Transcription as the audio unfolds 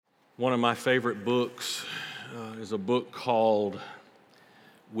One of my favorite books is a book called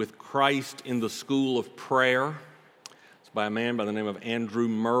With Christ in the School of Prayer. It's by a man by the name of Andrew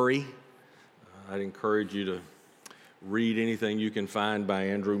Murray. I'd encourage you to read anything you can find by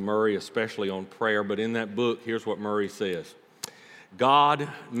Andrew Murray, especially on prayer. But in that book, here's what Murray says. God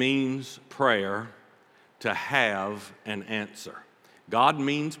means prayer to have an answer. God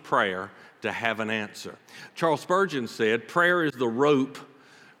means prayer to have an answer. Charles Spurgeon said, prayer is the rope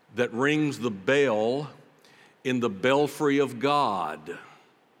that rings the bell in the belfry of God.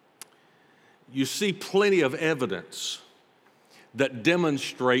 You see plenty of evidence that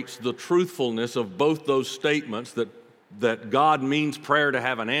demonstrates the truthfulness of both those statements, that God means prayer to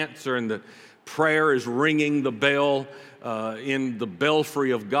have an answer and that prayer is ringing the bell in the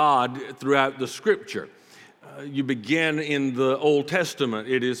belfry of God throughout the Scripture. You begin in the Old Testament.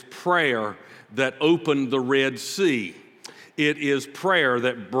 It is prayer that opened the Red Sea. It is prayer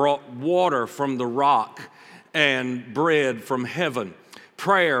that brought water from the rock and bread from heaven.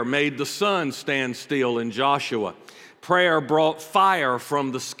 Prayer made the sun stand still in Joshua. Prayer brought fire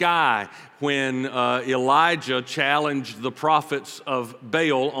from the sky when Elijah challenged the prophets of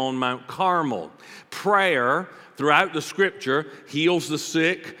Baal on Mount Carmel. Prayer, throughout the Scripture, heals the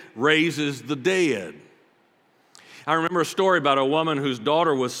sick, raises the dead. I remember a story about a woman whose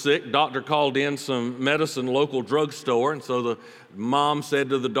daughter was sick. Doctor called in some medicine, local drugstore, and so the mom said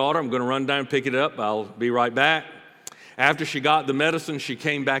to the daughter, I'm going to run down and pick it up. I'll be right back. After she got the medicine, she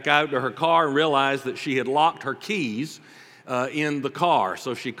came back out to her car and realized that she had locked her keys in the car.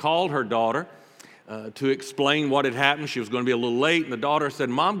 So she called her daughter to explain what had happened. She was going to be a little late, and the daughter said,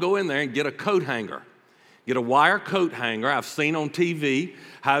 Mom, go in there and get a coat hanger. Get a wire coat hanger. I've seen on TV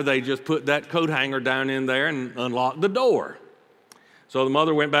how they just put that coat hanger down in there and unlock the door. So the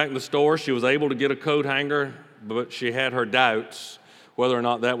mother went back in the store. She was able to get a coat hanger, but she had her doubts whether or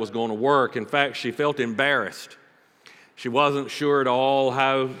not that was going to work. In fact, she felt embarrassed. She wasn't sure at all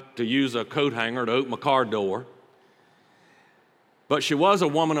how to use a coat hanger to open a car door. But she was a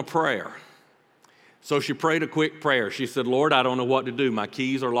woman of prayer. So she prayed a quick prayer. She said, Lord, I don't know what to do. My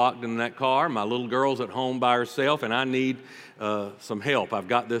keys are locked in that car. My little girl's at home by herself, and I need some help. I've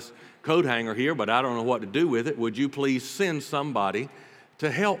got this coat hanger here, but I don't know what to do with it. Would you please send somebody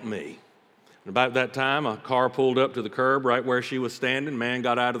to help me? And about that time, a car pulled up to the curb right where she was standing. Man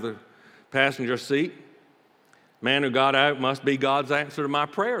got out of the passenger seat. Man who got out must be God's answer to my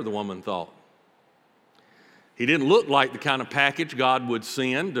prayer, the woman thought. He didn't look like the kind of package God would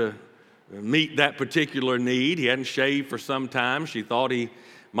send to meet that particular need. He hadn't shaved for some time. She thought he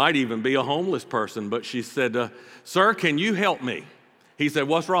might even be a homeless person, but she said, sir, can you help me? He said,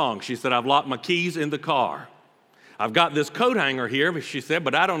 what's wrong? She said, I've locked my keys in the car. I've got this coat hanger here, she said,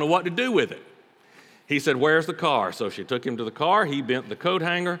 but I don't know what to do with it. He said, where's the car? So she took him to the car. He bent the coat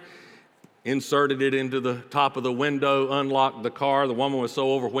hanger, inserted it into the top of the window, unlocked the car. The woman was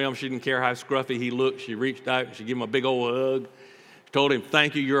so overwhelmed, she didn't care how scruffy he looked. She reached out and she gave him a big old hug. Told him,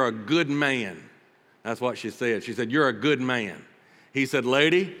 thank you, you're a good man. That's what she said. She said, you're a good man. He said,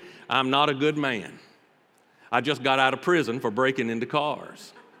 lady, I'm not a good man. I just got out of prison for breaking into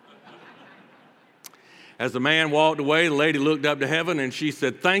cars. As the man walked away, the lady looked up to heaven and she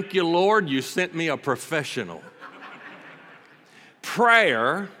said, thank you, Lord, you sent me a professional.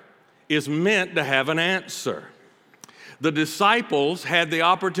 Prayer is meant to have an answer. The disciples had the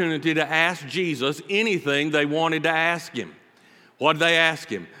opportunity to ask Jesus anything they wanted to ask him. What did they ask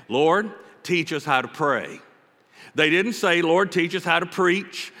him? Lord, teach us how to pray. They didn't say, Lord, teach us how to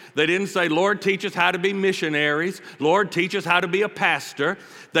preach. They didn't say, Lord, teach us how to be missionaries. Lord, teach us how to be a pastor.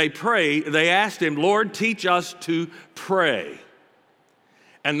 They asked him, Lord, teach us to pray.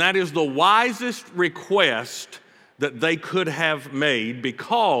 And that is the wisest request that they could have made,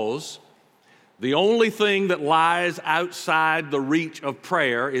 because the only thing that lies outside the reach of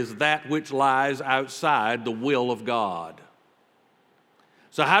prayer is that which lies outside the will of God.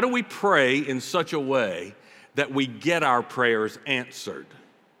 So how do we pray in such a way that we get our prayers answered?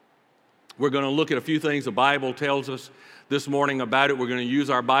 We're going to look at a few things the Bible tells us this morning about it. We're going to use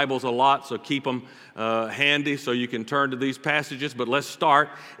our Bibles a lot, so keep them handy so you can turn to these passages. But let's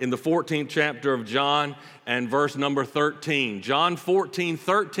start in the 14th chapter of John and verse number 13. John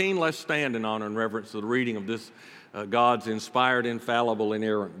 14:13. Let's stand in honor and reverence of the reading of this God's inspired, infallible,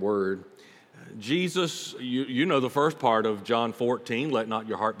 inerrant word. Jesus, you know the first part of John 14, let not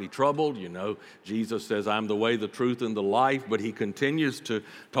your heart be troubled. You know, Jesus says, I'm the way, the truth, and the life, but he continues to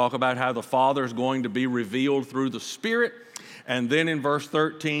talk about how the Father is going to be revealed through the Spirit. And then in verse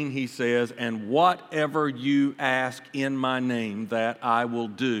 13, he says, and whatever you ask in my name, that I will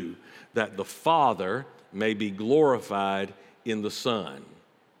do, that the Father may be glorified in the Son.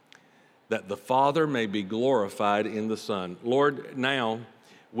 that the Father may be glorified in the Son. Lord, now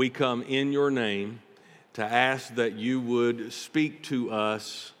we come in your name to ask that you would speak to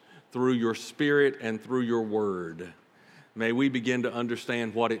us through your Spirit and through your word. May we begin to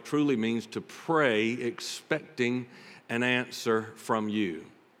understand what it truly means to pray expecting an answer from you.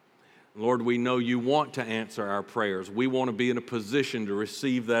 Lord, we know you want to answer our prayers. We want to be in a position to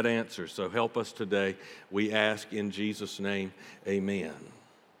receive that answer. So help us today. We ask in Jesus' name, amen.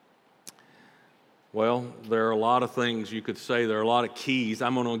 Well, there are a lot of things you could say. There are a lot of keys.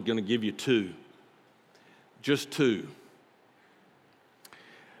 I'm only going to give you two. Just two.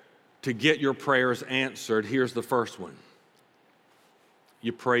 To get your prayers answered, here's the first one.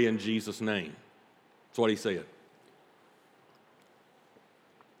 You pray in Jesus' name. That's what he said.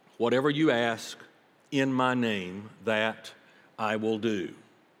 Whatever you ask in my name, that I will do.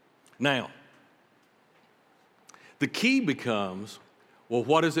 Now, the key becomes, well,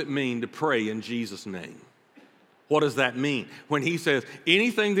 what does it mean to pray in Jesus' name? What does that mean? When he says,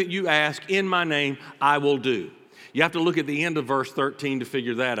 anything that you ask in my name, I will do. You have to look at the end of verse 13 to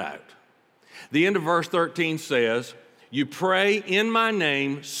figure that out. The end of verse 13 says, you pray in my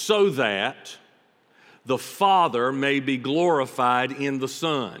name so that the Father may be glorified in the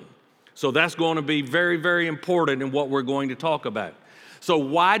Son. So that's going to be very, very important in what we're going to talk about. So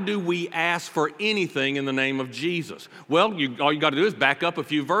why do we ask for anything in the name of Jesus? Well, all you got to do is back up a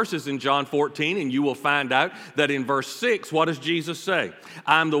few verses in John 14, and you will find out that in verse 6, what does Jesus say?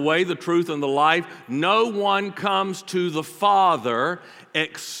 I'm the way, the truth, and the life. No one comes to the Father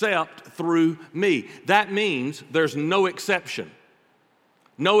except through me. That means there's no exception.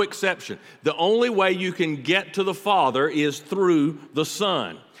 No exception. The only way you can get to the Father is through the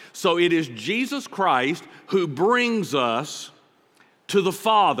Son. So it is Jesus Christ who brings us to the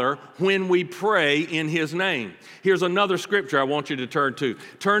Father when we pray in his name. Here's another scripture I want you to turn to.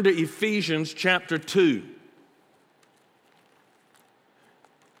 Turn to Ephesians chapter 2.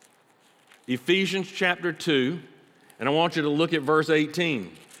 Ephesians chapter 2, and I want you to look at verse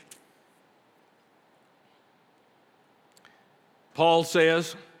 18. Paul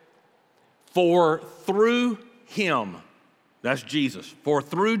says, for through him, that's Jesus, for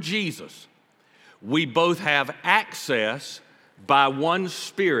through Jesus, we both have access by one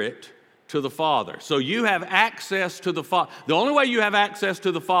Spirit to the Father. So you have access to the Father. The only way you have access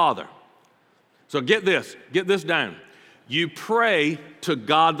to the Father, so get this down. You pray to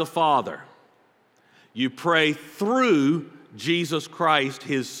God the Father. You pray through Jesus Christ,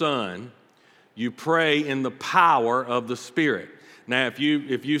 his Son. You pray in the power of the Spirit. Now, if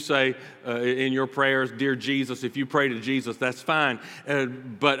you say in your prayers, dear Jesus, if you pray to Jesus, that's fine.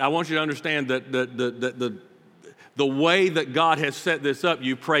 But I want you to understand that the way that God has set this up,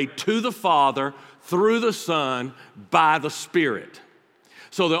 you pray to the Father, through the Son, by the Spirit.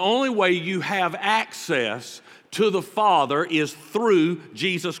 So the only way you have access to the Father is through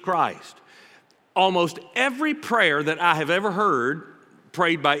Jesus Christ. Almost every prayer that I have ever heard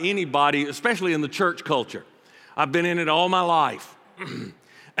prayed by anybody, especially in the church culture, I've been in it all my life.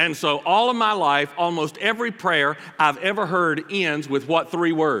 And so all of my life, almost every prayer I've ever heard ends with what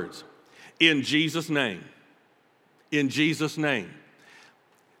three words? In Jesus' name. In Jesus' name.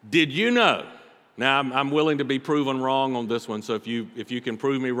 Did you know? Now, I'm willing to be proven wrong on this one, so if you can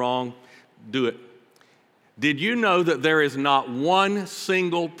prove me wrong, do it. Did you know that there is not one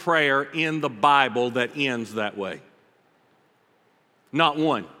single prayer in the Bible that ends that way? Not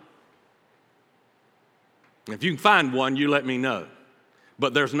one. If you can find one, you let me know.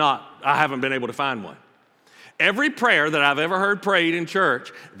 But there's not. I haven't been able to find one. Every prayer that I've ever heard prayed in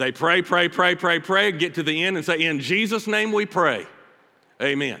church, they pray, get to the end and say, in Jesus' name we pray.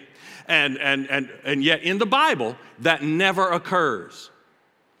 Amen. And yet in the Bible, that never occurs.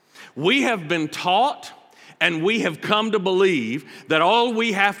 We have been taught and we have come to believe that all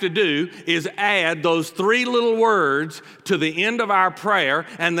we have to do is add those three little words to the end of our prayer,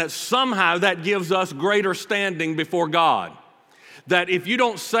 and that somehow that gives us greater standing before God. That if you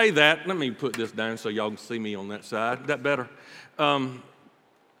don't say that, let me put this down so y'all can see me on that side. Is that better?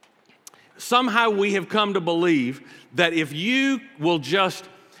 Somehow we have come to believe that if you will just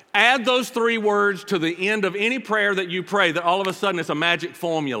add those three words to the end of any prayer that you pray, that all of a sudden it's a magic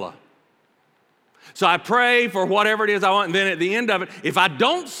formula. So I pray for whatever it is I want, and then at the end of it, if I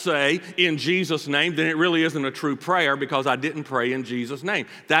don't say in Jesus' name, then it really isn't a true prayer because I didn't pray in Jesus' name.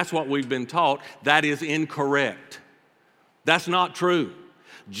 That's what we've been taught. That is incorrect. That's not true.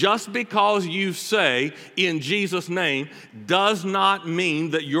 Just because you say in Jesus' name does not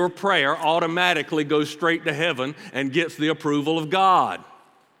mean that your prayer automatically goes straight to heaven and gets the approval of God.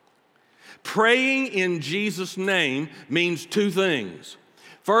 Praying in Jesus' name means two things.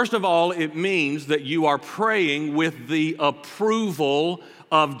 First of all, it means that you are praying with the approval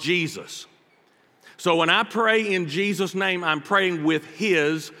of Jesus. So when I pray in Jesus' name, I'm praying with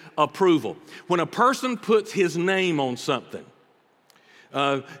His approval. When a person puts His name on something,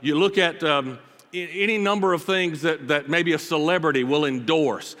 you look at any number of things that maybe a celebrity will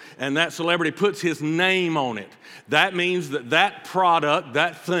endorse, and that celebrity puts his name on it. That means that product,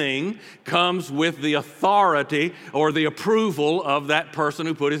 that thing, comes with the authority or the approval of that person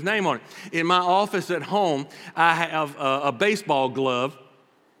who put his name on it. In my office at home, I have a baseball glove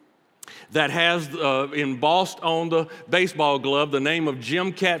that has embossed on the baseball glove the name of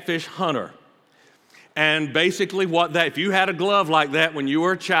Jim Catfish Hunter. And basically if you had a glove like that when you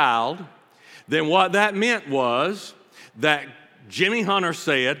were a child, then what that meant was that Jimmy Hunter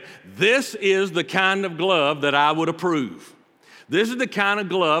said, this is the kind of glove that I would approve. This is the kind of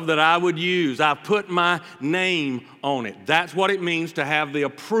glove that I would use. I've put my name on it. That's what it means to have the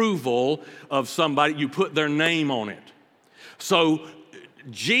approval of somebody. You put their name on it. So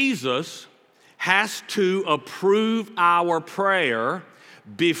Jesus has to approve our prayer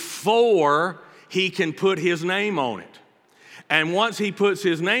before He can put His name on it. And once He puts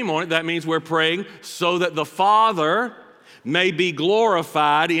His name on it, that means we're praying so that the Father may be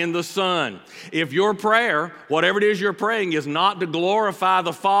glorified in the Son. If your prayer, whatever it is you're praying, is not to glorify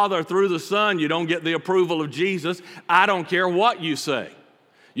the Father through the Son, you don't get the approval of Jesus. I don't care what you say.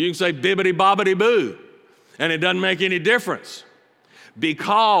 You can say bibbity bobbity boo, and it doesn't make any difference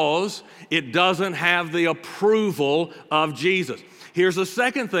because it doesn't have the approval of Jesus. Here's the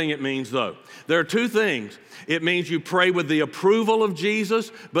second thing it means, though. There are two things. It means you pray with the approval of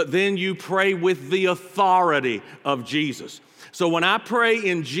Jesus, but then you pray with the authority of Jesus. So when I pray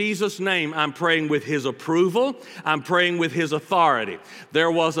in Jesus' name, I'm praying with His approval. I'm praying with His authority.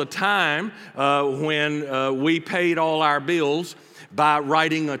 There was a time when we paid all our bills by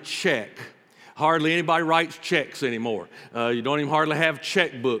writing a check. Hardly anybody writes checks anymore. You don't even hardly have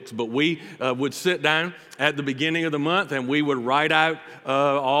checkbooks, but we would sit down at the beginning of the month and we would write out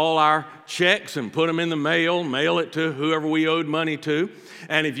all our checks and put them in the mail it to whoever we owed money to.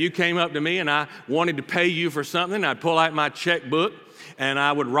 And if you came up to me and I wanted to pay you for something, I'd pull out my checkbook and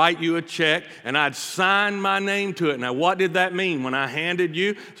I would write you a check and I'd sign my name to it. Now, what did that mean when I handed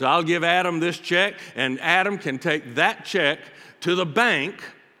you? So I'll give Adam this check, and Adam can take that check to the bank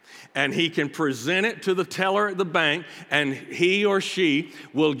and he can present it to the teller at the bank, and he or she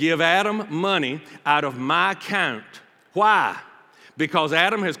will give Adam money out of my account. Why? Because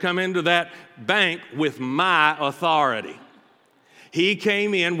Adam has come into that bank with my authority. He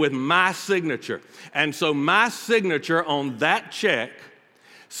came in with my signature. And so my signature on that check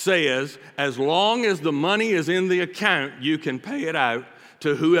says, as long as the money is in the account, you can pay it out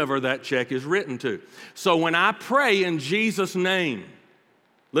to whoever that check is written to. So when I pray in Jesus' name,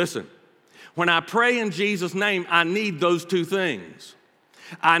 listen, when I pray in Jesus' name, I need those two things.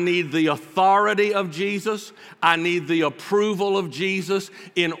 I need the authority of Jesus. I need the approval of Jesus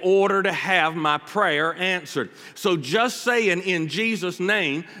in order to have my prayer answered. So just saying in Jesus'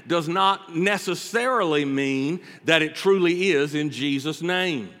 name does not necessarily mean that it truly is in Jesus'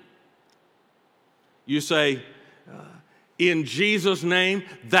 name. You say, in Jesus' name,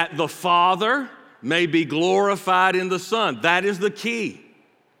 that the Father may be glorified in the Son. That is the key.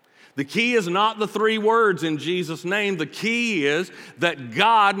 The key is not the three words in Jesus' name. The key is that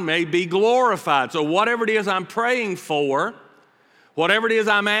God may be glorified. So whatever it is I'm praying for, whatever it is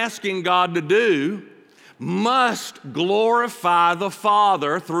I'm asking God to do, must glorify the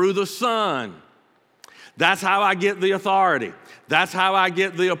Father through the Son. That's how I get the authority. That's how I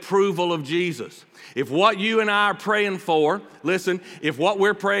get the approval of Jesus. If what you and I are praying for, listen, if what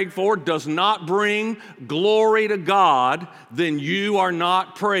we're praying for does not bring glory to God, then you are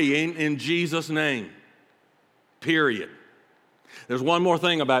not praying in Jesus' name. Period. There's one more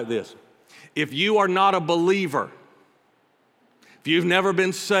thing about this. If you are not a believer, if you've never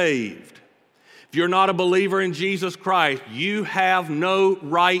been saved, if you're not a believer in Jesus Christ, you have no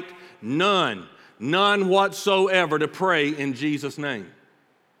right, none whatsoever to pray in Jesus' name.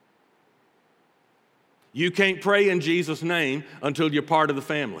 You can't pray in Jesus' name until you're part of the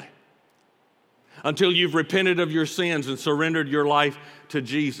family, until you've repented of your sins and surrendered your life to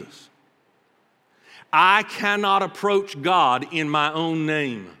Jesus. I cannot approach God in my own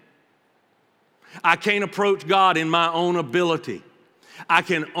name. I can't approach God in my own ability. I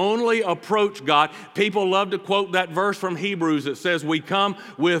can only approach God. People love to quote that verse from Hebrews that says we come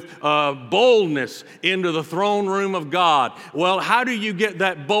with boldness into the throne room of God. Well, how do you get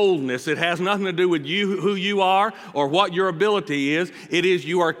that boldness? It has nothing to do with you, who you are, or what your ability is. It is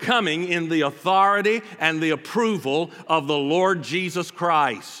you are coming in the authority and the approval of the Lord Jesus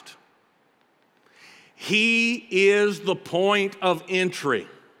Christ. He is the point of entry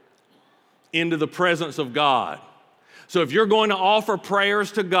into the presence of God. So if you're going to offer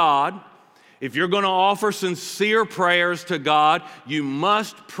prayers to God, if you're going to offer sincere prayers to God, you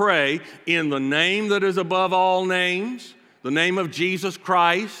must pray in the name that is above all names, the name of Jesus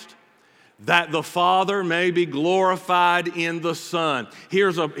Christ, that the Father may be glorified in the Son.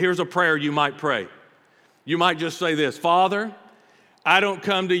 Here's a prayer you might pray. You might just say this: Father, I don't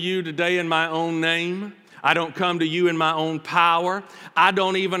come to you today in my own name. I don't come to you in my own power. I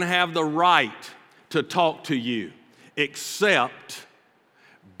don't even have the right to talk to you except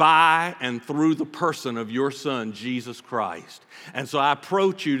by and through the person of your Son, Jesus Christ. And so I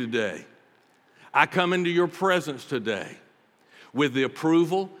approach you today. I come into your presence today with the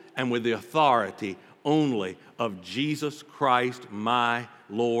approval and with the authority only of Jesus Christ, my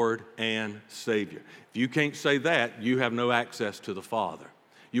Lord and Savior. If you can't say that, you have no access to the Father.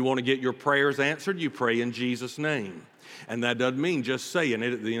 You want to get your prayers answered, you pray in Jesus' name. And that doesn't mean just saying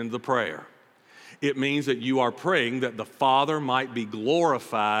it at the end of the prayer. It means that you are praying that the Father might be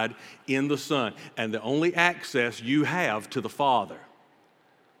glorified in the Son. And the only access you have to the Father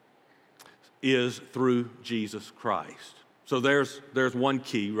is through Jesus Christ. So there's one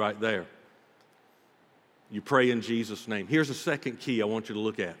key right there. You pray in Jesus' name. Here's a second key I want you to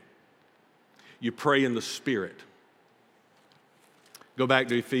look at. You pray in the Spirit. Go back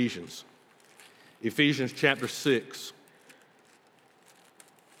to Ephesians. Ephesians chapter 6.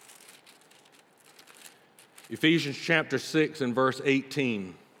 Ephesians chapter 6 and verse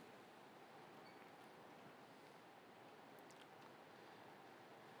 18.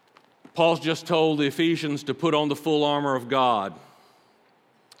 Paul's just told the Ephesians to put on the full armor of God,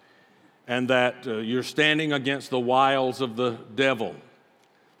 and that you're standing against the wiles of the devil.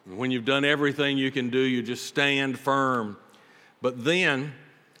 And when you've done everything you can do, you just stand firm. But then,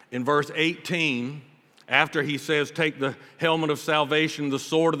 in verse 18, after he says, take the helmet of salvation, the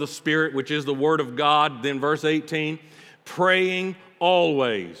sword of the Spirit, which is the word of God, then verse 18, praying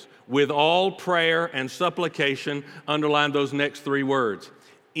always with all prayer and supplication, underline those next three words,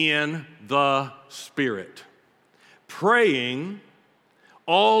 in the Spirit. Praying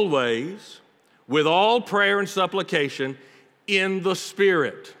always with all prayer and supplication in the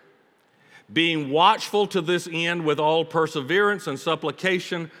Spirit. Being watchful to this end with all perseverance and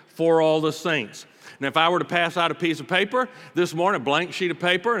supplication for all the saints. Now, if I were to pass out a piece of paper this morning, a blank sheet of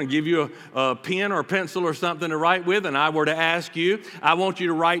paper, and give you a pen or a pencil or something to write with, and I were to ask you, I want you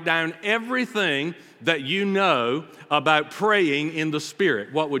to write down everything that you know about praying in the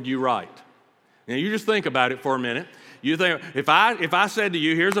Spirit, what would you write? Now, you just think about it for a minute. You think, if I said to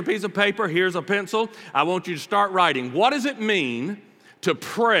you, here's a piece of paper, here's a pencil, I want you to start writing. What does it mean to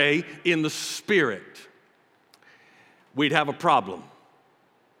pray in the Spirit? We'd have a problem.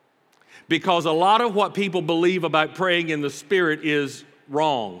 Because a lot of what people believe about praying in the Spirit is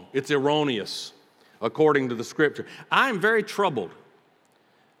wrong. It's erroneous, according to the Scripture. I'm very troubled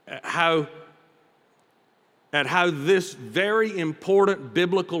at how this very important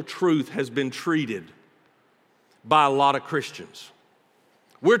biblical truth has been treated by a lot of Christians.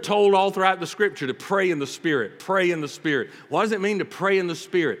 We're told all throughout the Scripture to pray in the Spirit, pray in the Spirit. What does it mean to pray in the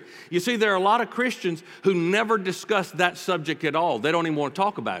Spirit? You see, there are a lot of Christians who never discuss that subject at all. They don't even want to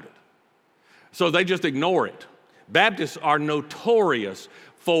talk about it. So they just ignore it. Baptists are notorious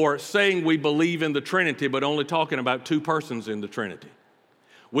for saying we believe in the Trinity, but only talking about two persons in the Trinity.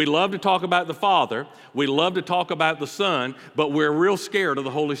 We love to talk about the Father, we love to talk about the Son, but we're real scared of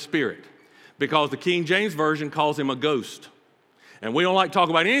the Holy Spirit because the King James Version calls him a ghost. And we don't like to talk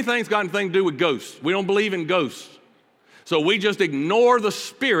about anything that's got anything to do with ghosts. We don't believe in ghosts. So we just ignore the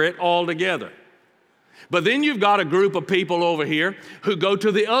Spirit altogether. But then you've got a group of people over here who go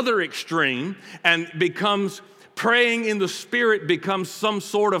to the other extreme and praying in the Spirit becomes some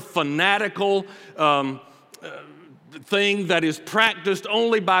sort of fanatical thing that is practiced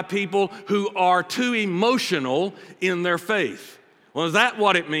only by people who are too emotional in their faith. Well, is that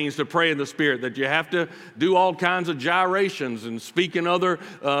what it means to pray in the Spirit? That you have to do all kinds of gyrations and speak in other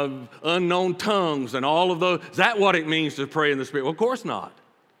unknown tongues and all of those? Is that what it means to pray in the Spirit? Well, of course not.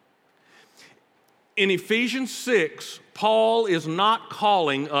 In Ephesians 6, Paul is not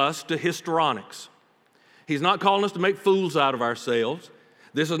calling us to histrionics. He's not calling us to make fools out of ourselves.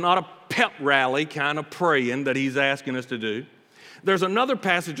 This is not a pep rally kind of praying that he's asking us to do. There's another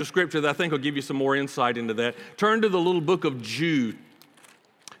passage of Scripture that I think will give you some more insight into that. Turn to the little book of Jude.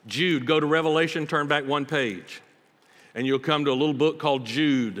 Jude, go to Revelation, turn back one page, and you'll come to a little book called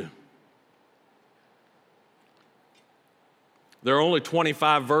Jude. There are only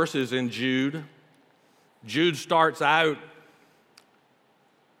 25 verses in Jude. Jude starts out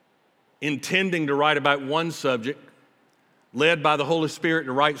intending to write about one subject, led by the Holy Spirit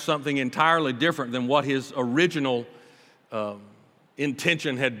to write something entirely different than what his original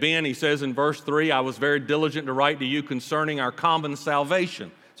intention had been. He says in verse 3, I was very diligent to write to you concerning our common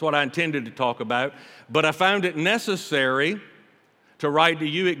salvation. That's what I intended to talk about. But I found it necessary to write to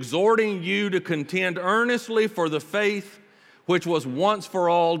you, exhorting you to contend earnestly for the faith which was once for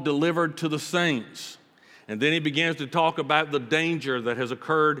all delivered to the saints. And then he begins to talk about the danger that has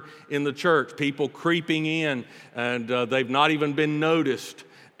occurred in the church, people creeping in, and they've not even been noticed.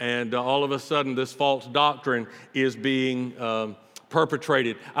 And all of a sudden, this false doctrine is being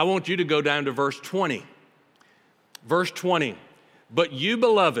perpetrated. I want you to go down to verse 20. Verse 20, but you,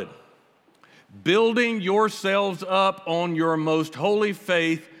 beloved, building yourselves up on your most holy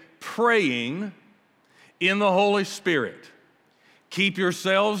faith, praying in the Holy Spirit. Keep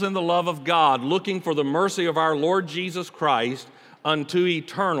yourselves in the love of God, looking for the mercy of our Lord Jesus Christ unto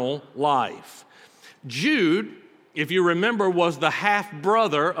eternal life. Jude, if you remember, was the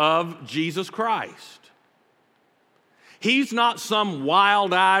half-brother of Jesus Christ. He's not some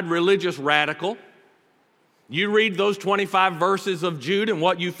wild-eyed religious radical. You read those 25 verses of Jude, and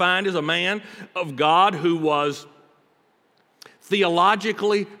what you find is a man of God who was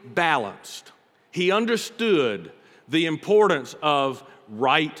theologically balanced. He understood the importance of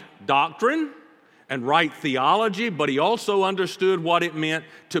right doctrine and right theology, but he also understood what it meant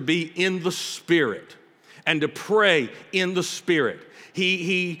to be in the Spirit and to pray in the Spirit.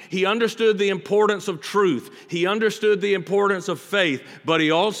 He understood the importance of truth. He understood the importance of faith, but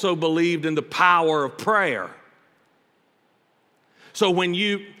he also believed in the power of prayer. So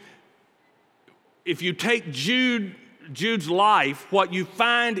if you take Jude's life, what you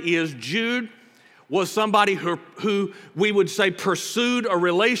find is Jude was somebody who we would say pursued a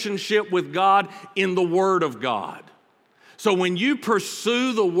relationship with God in the Word of God. So when you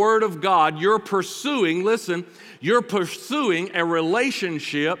pursue the Word of God, you're pursuing a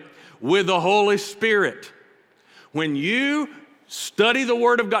relationship with the Holy Spirit. When you study the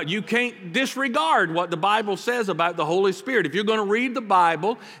Word of God, you can't disregard what the Bible says about the Holy Spirit. If you're going to read the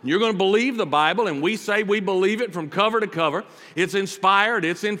Bible, and you're going to believe the Bible, and we say we believe it from cover to cover, it's inspired,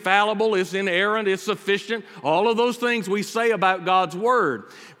 it's infallible, it's inerrant, it's sufficient, all of those things we say about God's Word.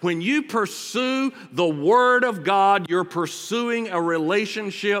 When you pursue the Word of God, you're pursuing a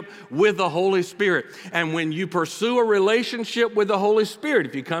relationship with the Holy Spirit. And when you pursue a relationship with the Holy Spirit,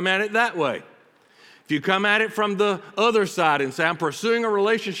 if you come at it that way, if you come at it from the other side and say, I'm pursuing a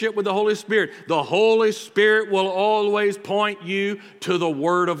relationship with the Holy Spirit will always point you to the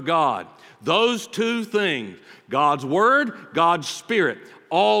Word of God. Those two things, God's Word, God's Spirit,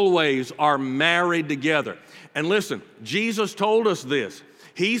 always are married together. And listen, Jesus told us this.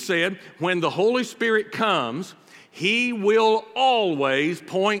 He said, when the Holy Spirit comes, He will always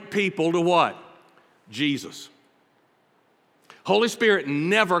point people to what? Jesus. Holy Spirit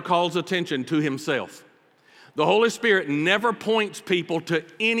never calls attention to Himself. The Holy Spirit never points people to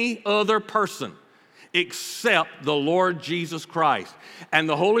any other person except the Lord Jesus Christ. And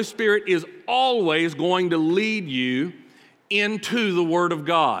the Holy Spirit is always going to lead you into the Word of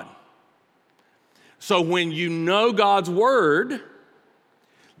God. So when you know God's Word,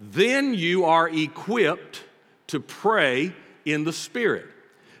 then you are equipped to pray in the Spirit.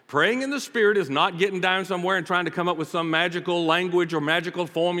 Praying in the Spirit is not getting down somewhere and trying to come up with some magical language or magical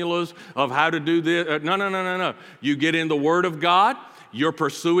formulas of how to do this. No. You get in the Word of God. You're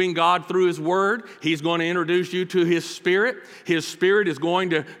pursuing God through His Word. He's going to introduce you to His Spirit. His Spirit is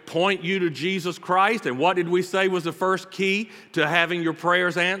going to point you to Jesus Christ. And what did we say was the first key to having your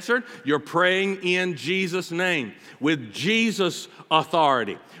prayers answered? You're praying in Jesus' name, with Jesus'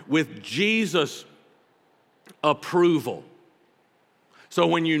 authority, with Jesus' approval. So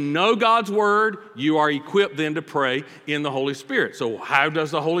when you know God's Word, you are equipped then to pray in the Holy Spirit. So how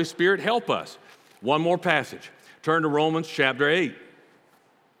does the Holy Spirit help us? One more passage. Turn to Romans chapter 8.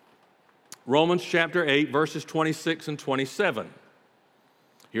 Romans chapter 8, verses 26 and 27.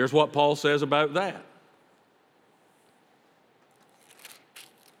 Here's what Paul says about that.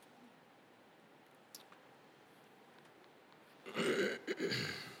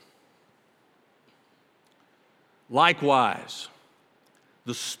 Likewise,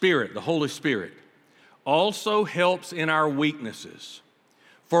 the Spirit, the Holy Spirit, also helps in our weaknesses,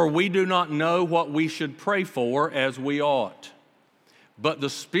 for we do not know what we should pray for as we ought. but the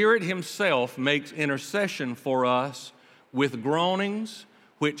Spirit himself makes intercession for us with groanings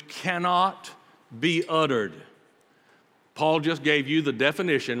which cannot be uttered. Paul just gave you the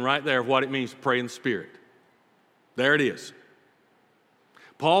definition right there of what it means to pray in the Spirit. There it is.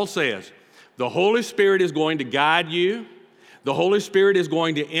 Paul says, the Holy Spirit is going to guide you. The Holy Spirit is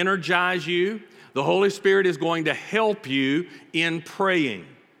going to energize you. The Holy Spirit is going to help you in praying.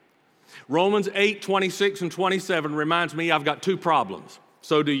 Romans 8:26 and 27 reminds me I've got two problems.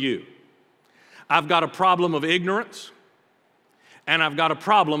 So do you. I've got a problem of ignorance, and I've got a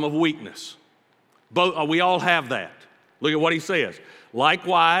problem of weakness. We all have that. Look at what he says.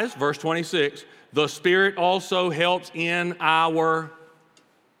 Likewise, verse 26, the Spirit also helps in our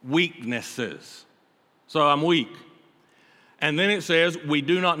weaknesses. So I'm weak. And then it says, we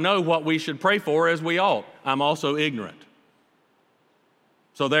do not know what we should pray for as we ought. I'm also ignorant.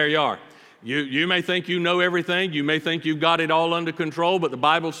 So there you are. You may think you know everything. You may think you've got it all under control, but the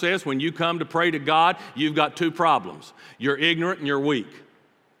Bible says when you come to pray to God, you've got two problems. You're ignorant and you're weak.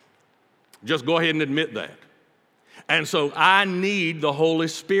 Just go ahead and admit that. And so I need the Holy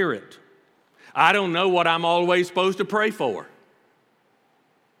Spirit. I don't know what I'm always supposed to pray for.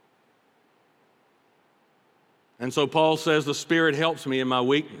 And so Paul says the Spirit helps me in my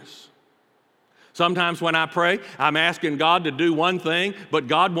weakness. Sometimes when I pray, I'm asking God to do one thing, but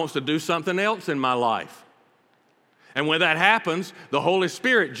God wants to do something else in my life. And when that happens, the Holy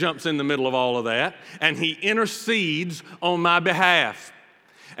Spirit jumps in the middle of all of that, and he intercedes on my behalf.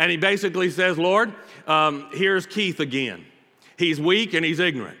 And he basically says, Lord, here's Keith again. He's weak and he's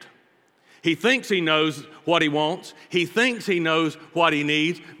ignorant. He thinks he knows what he wants. He thinks he knows what he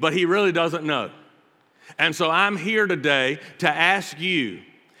needs, but he really doesn't know. And so I'm here today to ask you,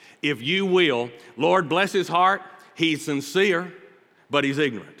 if you will, Lord, bless his heart. He's sincere, but he's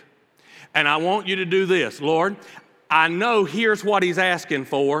ignorant. And I want you to do this. Lord, I know here's what he's asking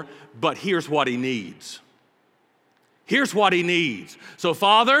for, but here's what he needs. Here's what he needs. So,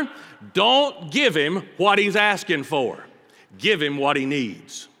 Father, don't give him what he's asking for. Give him what he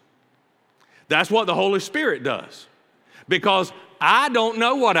needs. That's what the Holy Spirit does. Because I don't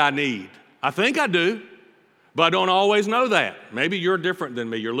know what I need. I think I do. But I don't always know that. Maybe you're different than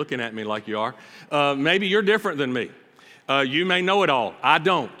me. You're looking at me like you are. Maybe you're different than me. You may know it all. I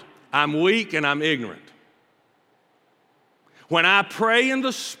don't. I'm weak and I'm ignorant. When I pray in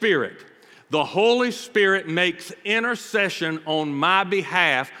the Spirit, the Holy Spirit makes intercession on my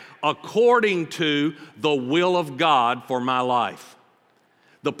behalf according to the will of God for my life,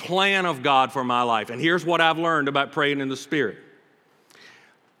 the plan of God for my life. And here's what I've learned about praying in the Spirit.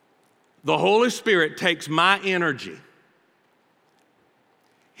 The Holy Spirit takes my energy.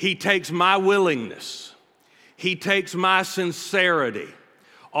 He takes my willingness. He takes my sincerity.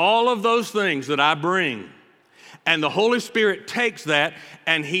 All of those things that I bring. And the Holy Spirit takes that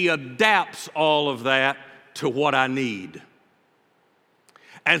and he adapts all of that to what I need.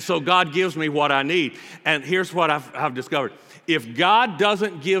 And so God gives me what I need. And here's what I've discovered. If God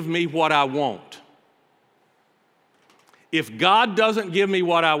doesn't give me what I want, if God doesn't give me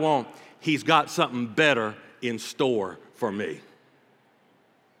what I want, he's got something better in store for me.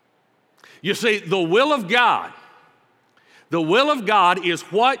 You see, the will of God is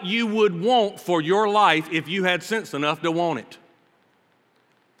what you would want for your life if you had sense enough to want it.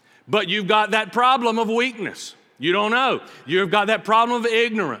 But you've got that problem of weakness. You don't know. You've got that problem of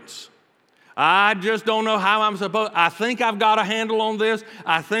ignorance. I just don't know how I'm supposed. I think I've got a handle on this.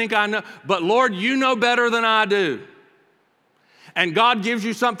 I think I know. But Lord, you know better than I do. And God gives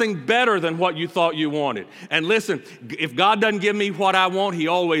you something better than what you thought you wanted. And listen, if God doesn't give me what I want, he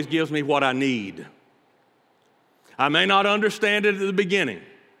always gives me what I need. I may not understand it at the beginning,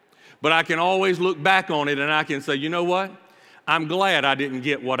 but I can always look back on it and I can say, you know what? I'm glad I didn't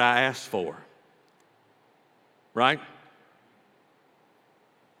get what I asked for. Right?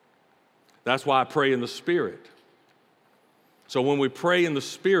 That's why I pray in the Spirit. So when we pray in the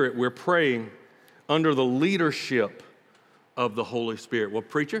Spirit, we're praying under the leadership of the Holy Spirit. Well,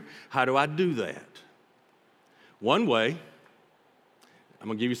 preacher, how do I do that? One way, I'm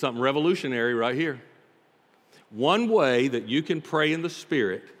going to give you something revolutionary right here. One way that you can pray in the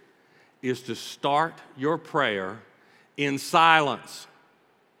Spirit is to start your prayer in silence.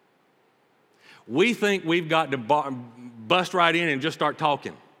 We think we've got to bust right in and just start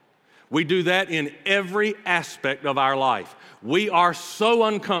talking. We do that in every aspect of our life. We are so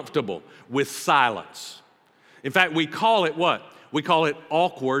uncomfortable with silence. In fact, we call it what? We call it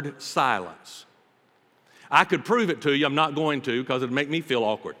awkward silence. I could prove it to you. I'm not going to because it'd make me feel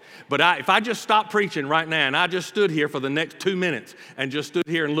awkward. But if I just stopped preaching right now and I just stood here for the next 2 minutes and just stood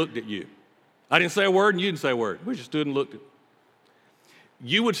here and looked at you. I didn't say a word and you didn't say a word. We just stood and looked at you.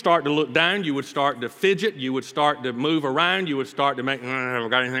 you would start to look down, you would start to fidget, you would start to move around, you would start to make, I've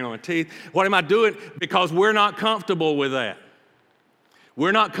got anything on my teeth. What am I doing? Because we're not comfortable with that.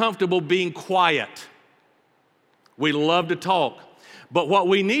 We're not comfortable being quiet. We love to talk. But what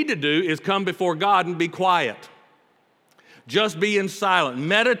we need to do is come before God and be quiet. Just be in silence.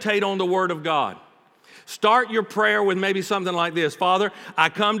 Meditate on the Word of God. Start your prayer with maybe something like this. Father, I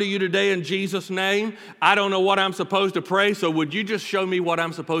come to you today in Jesus' name. I don't know what I'm supposed to pray, so would you just show me what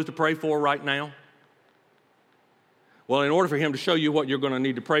I'm supposed to pray for right now? Well, in order for him to show you what you're going to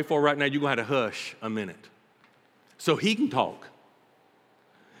need to pray for right now, you're going to have to hush a minute so he can talk.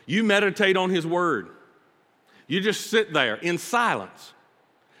 You meditate on his word. You just sit there in silence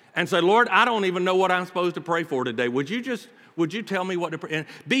and say, Lord, I don't even know what I'm supposed to pray for today. Would you tell me what to pray? And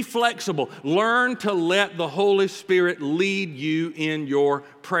be flexible. Learn to let the Holy Spirit lead you in your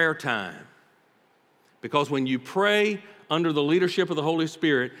prayer time. Because when you pray under the leadership of the Holy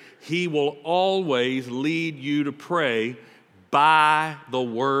Spirit, he will always lead you to pray by the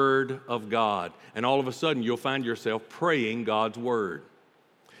Word of God. And all of a sudden, you'll find yourself praying God's Word.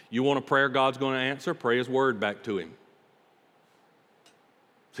 You want a prayer God's going to answer? Pray His Word back to Him.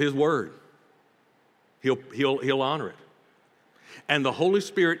 It's His Word. He'll honor it. And the Holy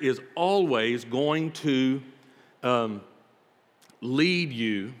Spirit is always going to lead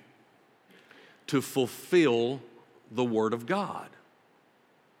you to fulfill the Word of God.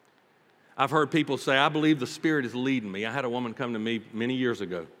 I've heard people say, I believe the Spirit is leading me. I had a woman come to me many years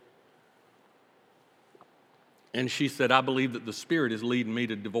ago. And she said, I believe that the Spirit is leading me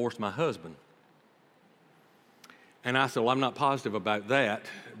to divorce my husband. And I said, well, I'm not positive about that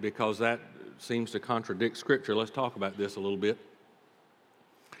because that seems to contradict Scripture. Let's talk about this a little bit.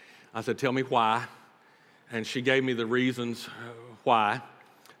 I said, tell me why. And she gave me the reasons why,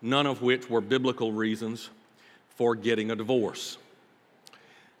 none of which were biblical reasons for getting a divorce.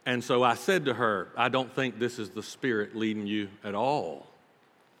 And so I said to her, I don't think this is the Spirit leading you at all.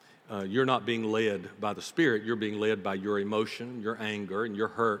 You're not being led by the Spirit. You're being led by your emotion, your anger, and your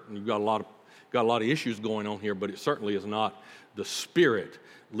hurt. And you've got a lot of issues going on here, but it certainly is not the Spirit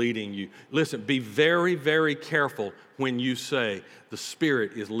leading you. Listen, be very, very careful when you say, the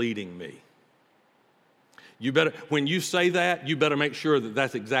Spirit is leading me. When you say that, you better make sure that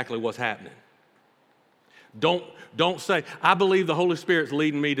that's exactly what's happening. Don't say, I believe the Holy Spirit's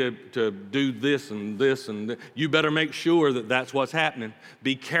leading me to do this and this and this. You better make sure that that's what's happening.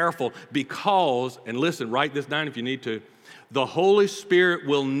 Be careful because, and listen, write this down if you need to, the Holy Spirit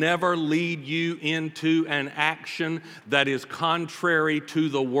will never lead you into an action that is contrary to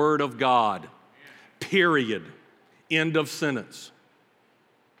the Word of God. Period. End of sentence.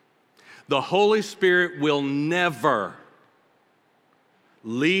 The Holy Spirit will never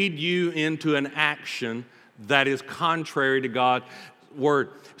lead you into an action that is contrary to God's Word.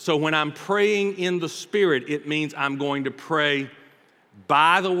 So when I'm praying in the Spirit, it means I'm going to pray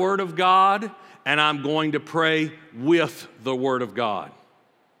by the Word of God and I'm going to pray with the Word of God.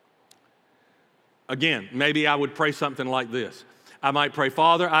 Again, maybe I would pray something like this. I might pray,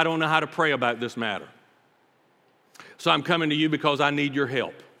 Father, I don't know how to pray about this matter. So I'm coming to you because I need your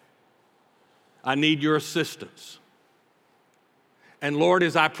help. I need your assistance. And Lord,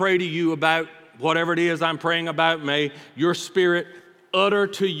 as I pray to you about whatever it is I'm praying about, may your Spirit utter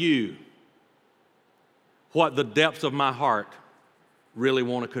to you what the depths of my heart really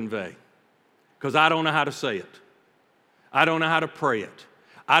want to convey. Because I don't know how to say it. I don't know how to pray it.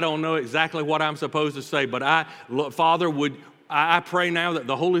 I don't know exactly what I'm supposed to say, but Father, I pray now that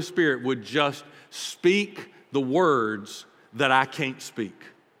the Holy Spirit would just speak the words that I can't speak.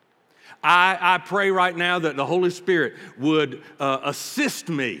 I pray right now that the Holy Spirit would assist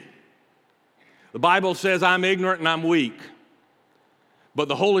me. The Bible says I'm ignorant and I'm weak, but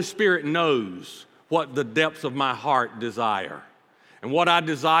the Holy Spirit knows what the depths of my heart desire. And what I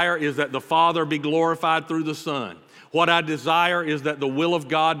desire is that the Father be glorified through the Son. What I desire is that the will of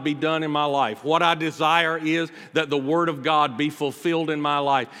God be done in my life. What I desire is that the Word of God be fulfilled in my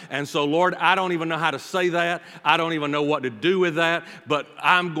life. And so, Lord, I don't even know how to say that. I don't even know what to do with that. But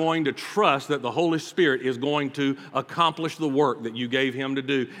I'm going to trust that the Holy Spirit is going to accomplish the work that you gave Him to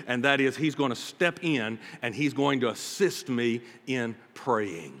do. And that is, He's going to step in and He's going to assist me in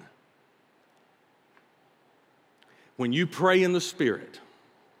praying. When you pray in the Spirit,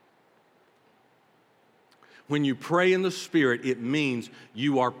 it means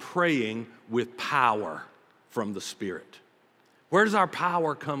you are praying with power from the Spirit. Where does our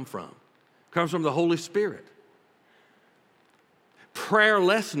power come from? It comes from the Holy Spirit.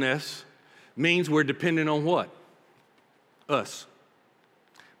 Prayerlessness means we're dependent on what? Us.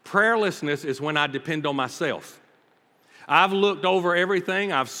 Prayerlessness is when I depend on myself. I've looked over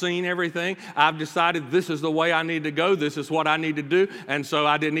everything. I've seen everything. I've decided this is the way I need to go. This is what I need to do. And so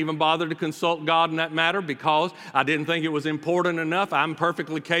I didn't even bother to consult God in that matter because I didn't think it was important enough. I'm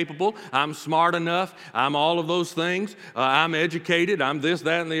perfectly capable. I'm smart enough. I'm all of those things. I'm educated. I'm this,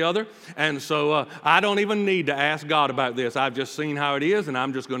 that, and the other. And so I don't even need to ask God about this. I've just seen how it is, and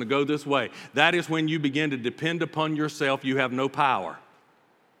I'm just going to go this way. That is when you begin to depend upon yourself. You have no power.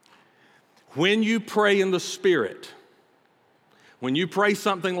 When you pray in the Spirit, when you pray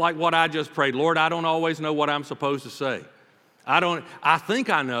something like what I just prayed, Lord, I don't always know what I'm supposed to say. I think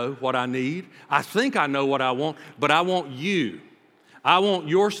I know what I need. I think I know what I want, but I want you. I want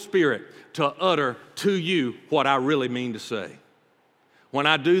your Spirit to utter to you what I really mean to say. When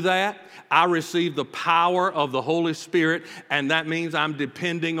I do that, I receive the power of the Holy Spirit, and that means I'm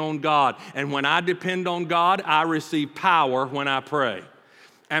depending on God. And when I depend on God, I receive power when I pray,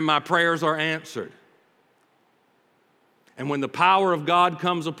 and my prayers are answered. And when the power of God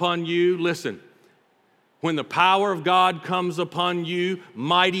comes upon you, listen, when the power of God comes upon you,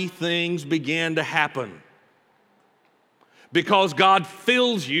 mighty things begin to happen. Because God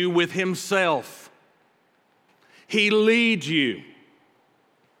fills you with Himself. He leads you.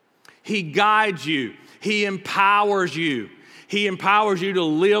 He guides you. He empowers you. He empowers you to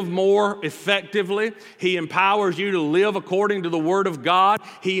live more effectively. He empowers you to live according to the Word of God.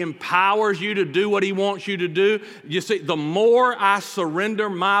 He empowers you to do what He wants you to do. You see, the more I surrender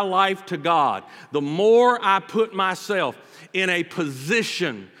my life to God, the more I put myself in a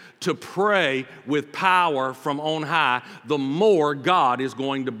position to pray with power from on high, the more God is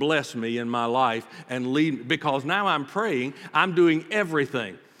going to bless me in my life and lead me. Because now I'm praying, I'm doing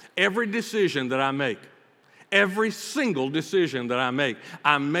everything, every decision that I make. Every single decision that I make,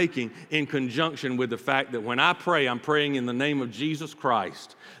 I'm making in conjunction with the fact that when I pray, I'm praying in the name of Jesus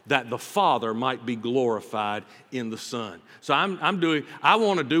Christ, that the Father might be glorified in the Son. So I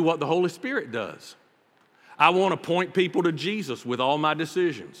want to do what the Holy Spirit does. I want to point people to Jesus with all my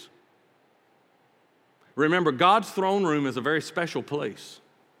decisions. Remember, God's throne room is a very special place.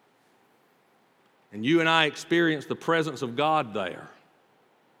 And you and I experience the presence of God there.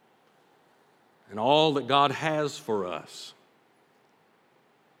 And all that God has for us.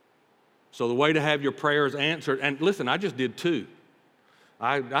 So the way to have your prayers answered, and listen, I just did 2.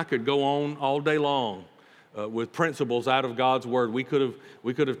 I could go on all day long with principles out of God's Word. We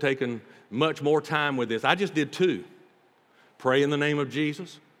could have taken much more time with this. I just did 2. Pray in the name of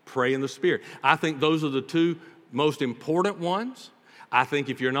Jesus, pray in the Spirit. I think those are the 2 most important ones. I think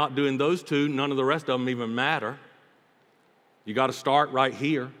if you're not doing those 2, none of the rest of them even matter. You got to start right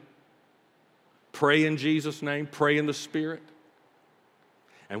here. Pray in Jesus' name, pray in the Spirit.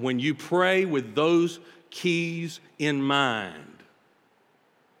 And when you pray with those keys in mind,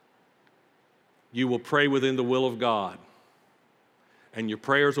 you will pray within the will of God. And your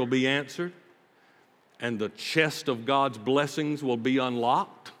prayers will be answered, and the chest of God's blessings will be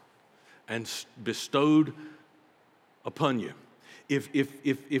unlocked and bestowed upon you.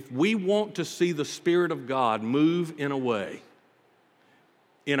 If we want to see the Spirit of God move in a way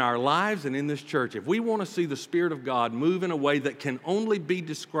in our lives and in this church, if we want to see the Spirit of God move in a way that can only be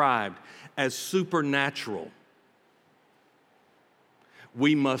described as supernatural,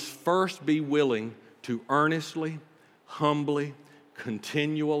 we must first be willing to earnestly, humbly,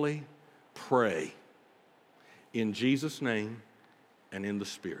 continually pray in Jesus' name and in the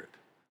Spirit.